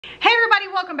Hey everybody,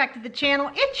 welcome back to the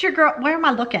channel. It's your girl. Where am I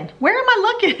looking? Where am I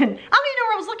looking? I don't even know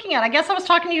where I was looking at. I guess I was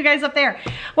talking to you guys up there.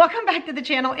 Welcome back to the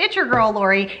channel. It's your girl,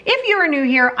 Lori. If you are new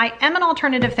here, I am an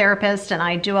alternative therapist and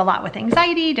I do a lot with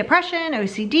anxiety, depression,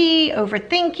 OCD,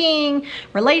 overthinking,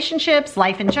 relationships,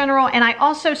 life in general, and I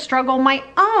also struggle my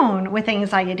own with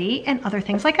anxiety and other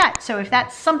things like that. So if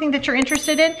that's something that you're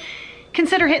interested in,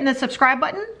 consider hitting the subscribe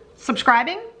button,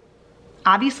 subscribing.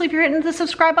 Obviously, if you're hitting the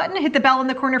subscribe button, hit the bell in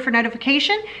the corner for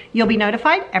notification. You'll be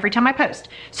notified every time I post.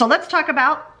 So let's talk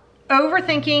about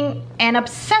overthinking and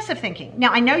obsessive thinking.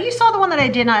 Now, I know you saw the one that I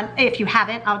did on, if you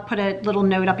haven't, I'll put a little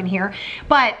note up in here,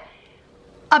 but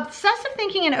obsessive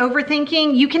thinking and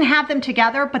overthinking, you can have them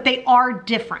together, but they are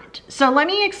different. So let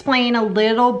me explain a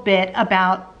little bit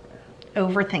about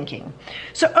overthinking.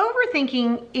 So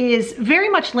overthinking is very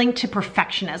much linked to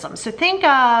perfectionism. So think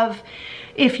of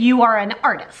if you are an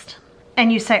artist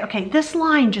and you say, okay, this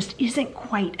line just isn't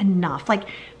quite enough. Like,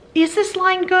 is this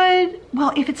line good?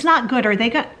 Well, if it's not good,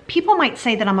 people might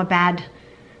say that I'm a bad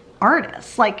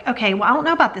artist. Like, okay, well, I don't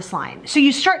know about this line. So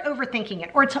you start overthinking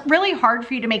it, or it's really hard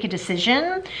for you to make a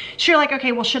decision. So you're like,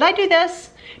 okay, well, should I do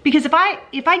this? Because if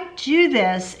I do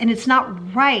this and it's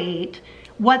not right,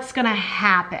 what's gonna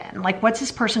happen? Like, what's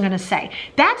this person gonna say?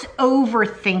 That's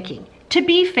overthinking. To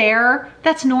be fair,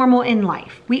 that's normal in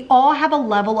life. We all have a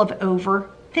level of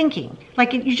overthinking.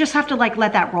 Like, you just have to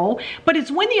let that roll. But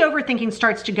it's when the overthinking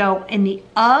starts to go in the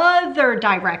other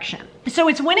direction. So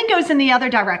it's when it goes in the other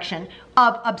direction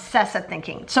of obsessive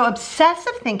thinking. So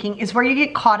obsessive thinking is where you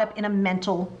get caught up in a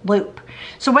mental loop.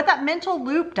 So what that mental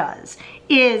loop does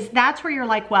is that's where you're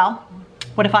like, well,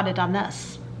 what if I'd have done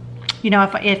this? You know,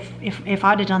 if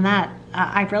I'd have done that,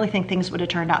 I really think things would have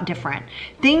turned out different.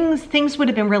 Things would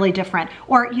have been really different.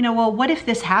 Or, you know, well, what if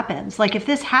this happens? Like, if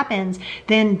this happens,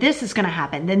 then this is going to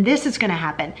happen. Then this is going to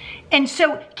happen. And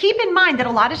so keep in mind that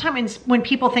a lot of times when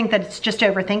people think that it's just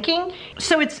overthinking,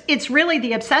 so it's really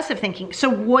the obsessive thinking. So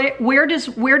where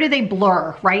do they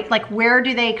blur, right? Like, where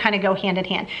do they kind of go hand in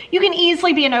hand? You can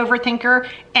easily be an overthinker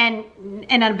and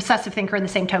an obsessive thinker in the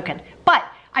same token. But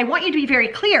I want you to be very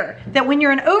clear that when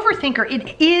you're an overthinker,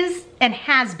 it is and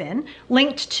has been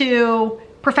linked to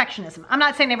perfectionism. I'm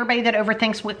not saying everybody that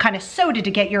overthinks what kind of soda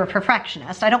to get you're a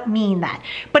perfectionist. I don't mean that.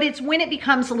 But it's when it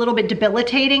becomes a little bit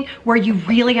debilitating where you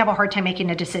really have a hard time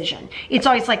making a decision. It's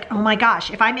always like, oh my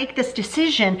gosh, if I make this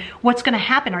decision, what's going to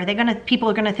happen? People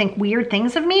are going to think weird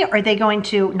things of me? Are they going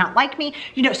to not like me?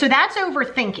 You know, so that's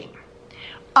overthinking.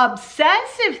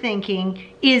 Obsessive thinking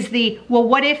is well,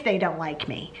 what if they don't like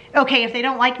me? Okay, if they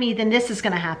don't like me, then this is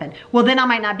gonna happen. Well, then I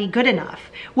might not be good enough.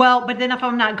 Well, but then if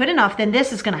I'm not good enough, then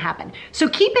this is gonna happen. So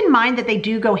keep in mind that they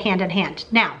do go hand in hand.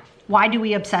 Now, why do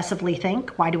we obsessively think?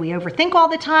 Why do we overthink all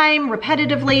the time,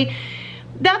 repetitively?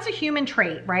 That's a human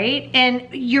trait, right? And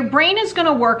your brain is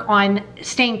gonna work on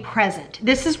staying present.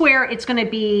 This is where it's gonna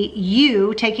be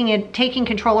you taking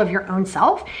control of your own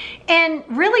self and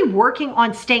really working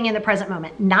on staying in the present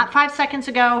moment. Not 5 seconds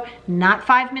ago, not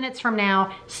 5 minutes from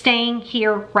now, staying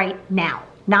here right now.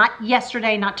 Not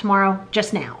yesterday, not tomorrow,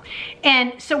 just now.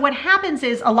 And so what happens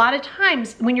is a lot of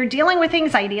times when you're dealing with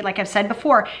anxiety, like I've said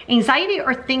before, anxiety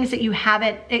are things that you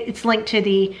haven't, it's linked to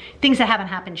the things that haven't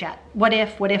happened yet. What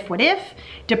if, what if, what if?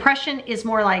 Depression is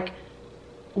more like,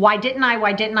 why didn't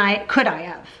I, could I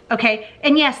have? Okay,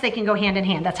 and yes, they can go hand in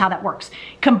hand. That's how that works.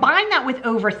 Combine that with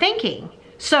overthinking.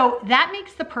 So that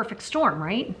makes the perfect storm,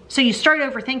 right? So you start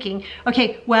overthinking,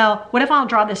 okay, well, what if I don't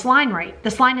draw this line right?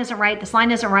 This line isn't right, this line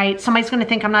isn't right. Somebody's gonna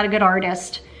think I'm not a good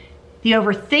artist. The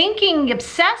overthinking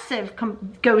obsessive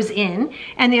goes in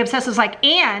and the obsessive's like,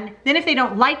 and then if they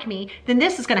don't like me, then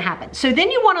this is gonna happen. So then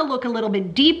you wanna look a little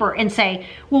bit deeper and say,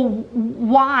 well,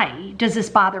 why does this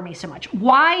bother me so much?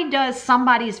 Why does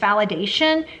somebody's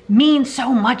validation mean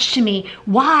so much to me?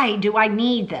 Why do I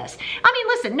need this? I mean,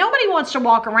 listen, nobody wants to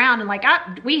walk around and like,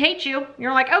 we hate you.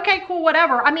 You're like, okay, cool,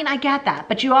 whatever. I mean, I get that,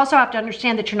 but you also have to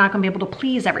understand that you're not gonna be able to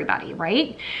please everybody,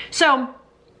 right? So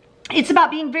it's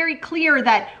about being very clear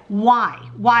that why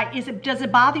does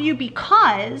it bother you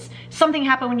because something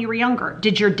happened when you were younger?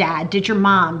 Did your dad, did your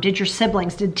mom, did your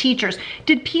siblings, did teachers,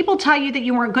 did people tell you that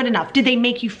you weren't good enough? Did they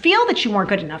make you feel that you weren't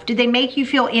good enough? Did they make you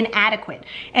feel inadequate?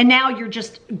 And now you're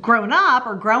just grown up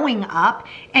or growing up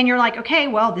and you're like, okay,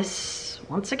 well, this,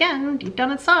 once again, deep down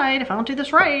inside, if I don't do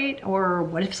this right, or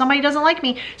what if somebody doesn't like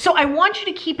me? So I want you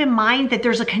to keep in mind that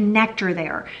there's a connector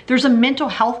there. There's a mental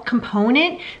health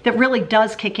component that really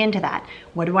does kick into that.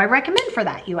 What do I recommend for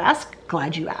that, you ask?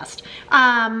 Glad you asked.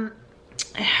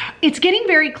 It's getting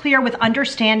very clear with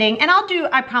understanding, and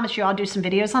I promise you I'll do some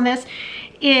videos on this,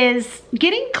 is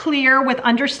getting clear with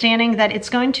understanding that it's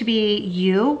going to be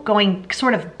you going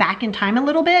sort of back in time a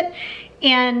little bit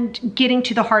and getting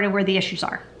to the heart of where the issues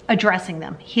are, addressing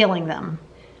them, healing them.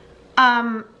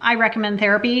 I recommend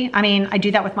therapy. I mean, I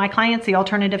do that with my clients, the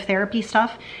alternative therapy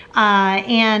stuff.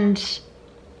 And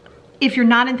if you're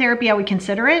not in therapy, I would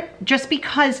consider it, just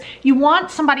because you want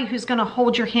somebody who's going to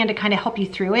hold your hand to kind of help you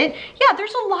through it. Yeah,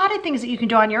 there's a lot of things that you can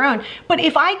do on your own. But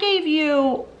if I gave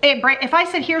you, if I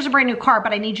said, here's a brand new car,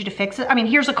 but I need you to fix it. I mean,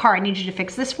 here's a car, I need you to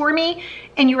fix this for me.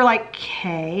 And you were like,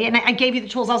 okay. And I gave you the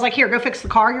tools. I was like, here, go fix the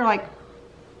car. You're like,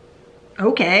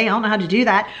 okay, I don't know how to do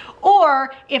that.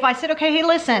 Or if I said, okay, hey,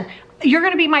 listen, you're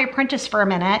going to be my apprentice for a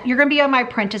minute. You're going to be my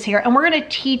apprentice here, and we're going to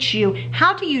teach you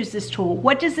how to use this tool.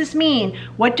 What does this mean?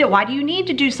 Why do you need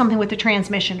to do something with the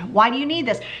transmission? Why do you need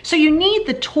this? So you need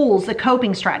the tools, the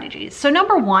coping strategies. So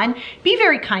number one, be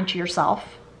very kind to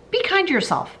yourself. Be kind to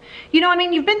yourself. You know what I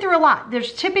mean? You've been through a lot.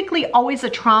 There's typically always a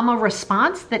trauma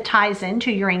response that ties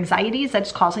into your anxieties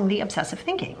that's causing the obsessive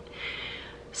thinking.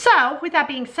 So with that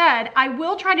being said, I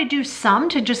will try to do some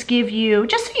to just give you,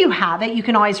 just so you have it, you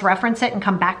can always reference it and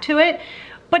come back to it.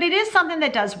 But it is something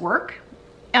that does work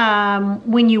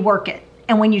when you work it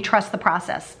and when you trust the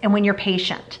process and when you're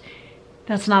patient.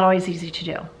 That's not always easy to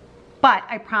do. But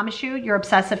I promise you, your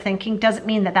obsessive thinking doesn't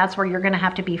mean that that's where you're going to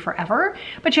have to be forever.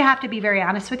 But you have to be very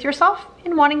honest with yourself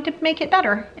in wanting to make it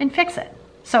better and fix it.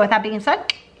 So with that being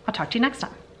said, I'll talk to you next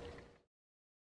time.